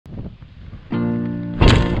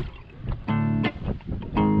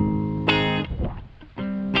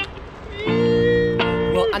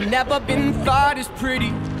I never been thought as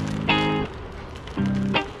pretty.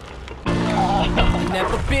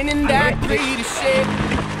 Never been in that great of shape.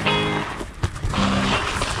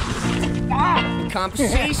 In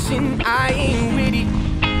conversation, I ain't witty.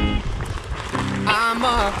 I'm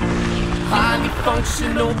a highly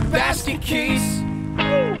functional basket case.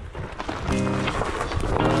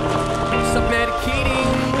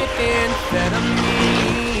 Self-medicating with amphetamine.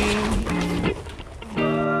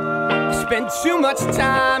 Spend too much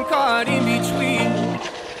time caught in between.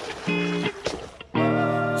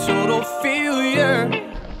 Total failure,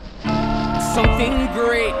 something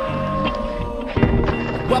great.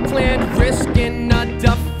 Well-planned risk and a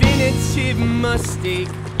definitive mistake.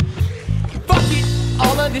 Fuck it,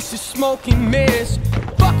 all of this is smoke and mirrors.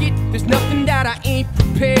 Fuck it, there's nothing that I ain't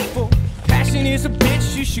prepared for. Passion is a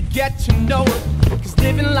bitch, you should get to know her. Cause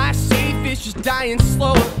living life safe is just dying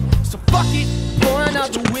slower. So fuck it, pour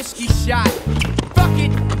another whiskey shot. Fuck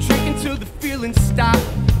it, drinking till the feeling stop.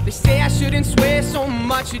 They say I shouldn't swear so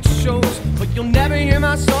much it shows, but you'll never hear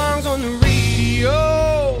my songs on the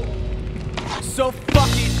radio. So fuck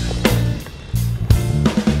it.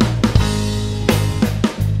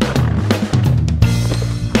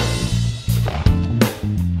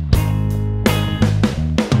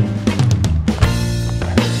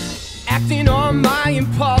 Acting on my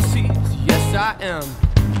impulses, yes I am.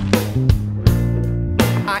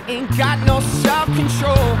 I ain't got no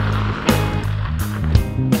self-control.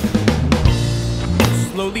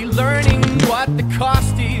 Slowly learning what the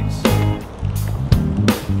cost is.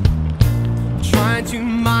 Trying to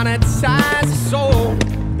monetize the soul.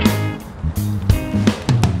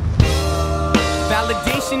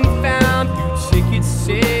 Validation found through ticket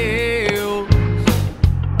sales.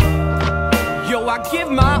 Yo, I give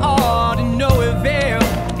my all to no avail.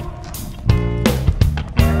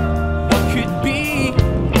 What could be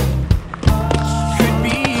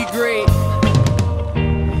great.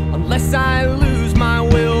 Unless I lose my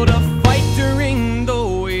will to fight during the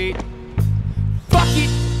wait. Fuck it,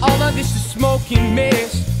 all of this is smoke and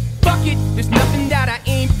mirrors. Fuck it, there's nothing that I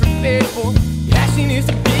ain't prepared for. Passion is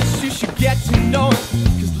a bitch, you should get to know her.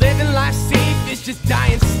 Cause living life safe is just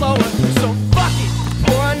dying slower. So fuck it,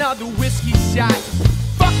 pour another whiskey shot.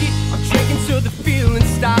 Fuck it, I'm drinking till the feeling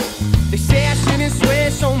stops. They say I shouldn't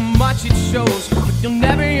swear so much it shows, but you'll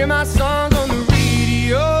never hear my songs on the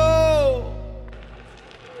radio.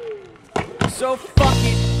 So fuck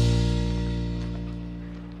it.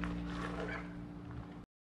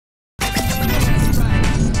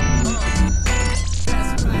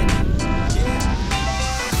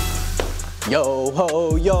 Yo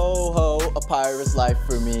ho, a pirate's life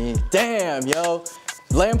for me. Damn, yo.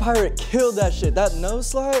 Land Pirate killed that shit. That nose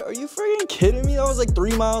slide, are you freaking kidding me? That was like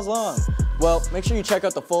 3 miles long. Well, make sure you check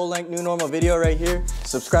out the full-length New Normal video right here.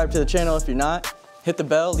 Subscribe to the channel if you're not. Hit the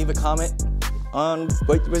bell, leave a comment on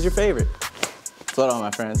what was your favorite. Float on,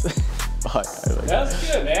 my friends. Bye. That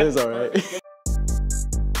was good, man. It was alright.